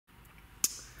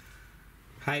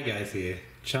Hey guys, here,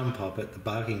 Chum Poppet, the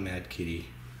Barking Mad Kitty.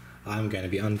 I'm going to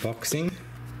be unboxing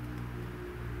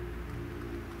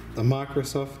the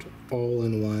Microsoft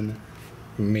all-in-one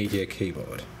media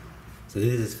keyboard. So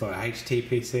this is for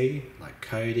HTPC, like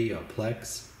KODI or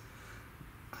Plex.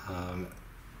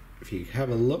 If you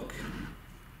have a look,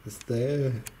 it's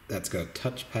there. That's got a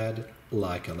touchpad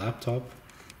like a laptop.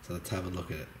 So let's have a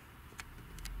look at it.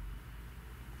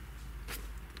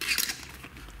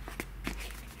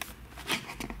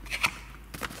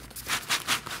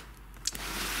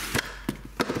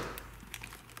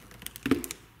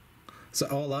 So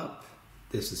all up,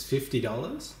 this is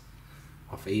 $50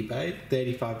 off eBay,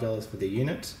 $35 for the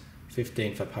unit,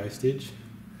 $15 for postage,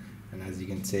 and as you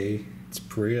can see, it's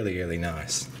really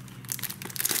nice.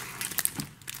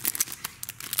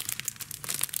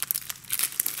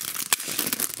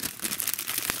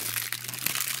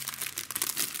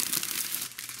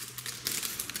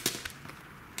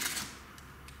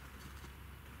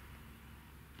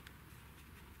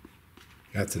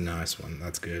 That's a nice one,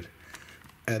 that's good.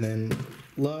 And then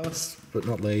last but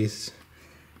not least,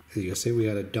 as you'll see, we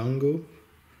got a dongle.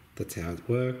 That's how it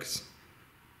works.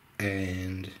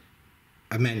 And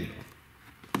a manual.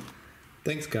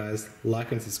 Thanks guys,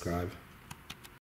 like and subscribe.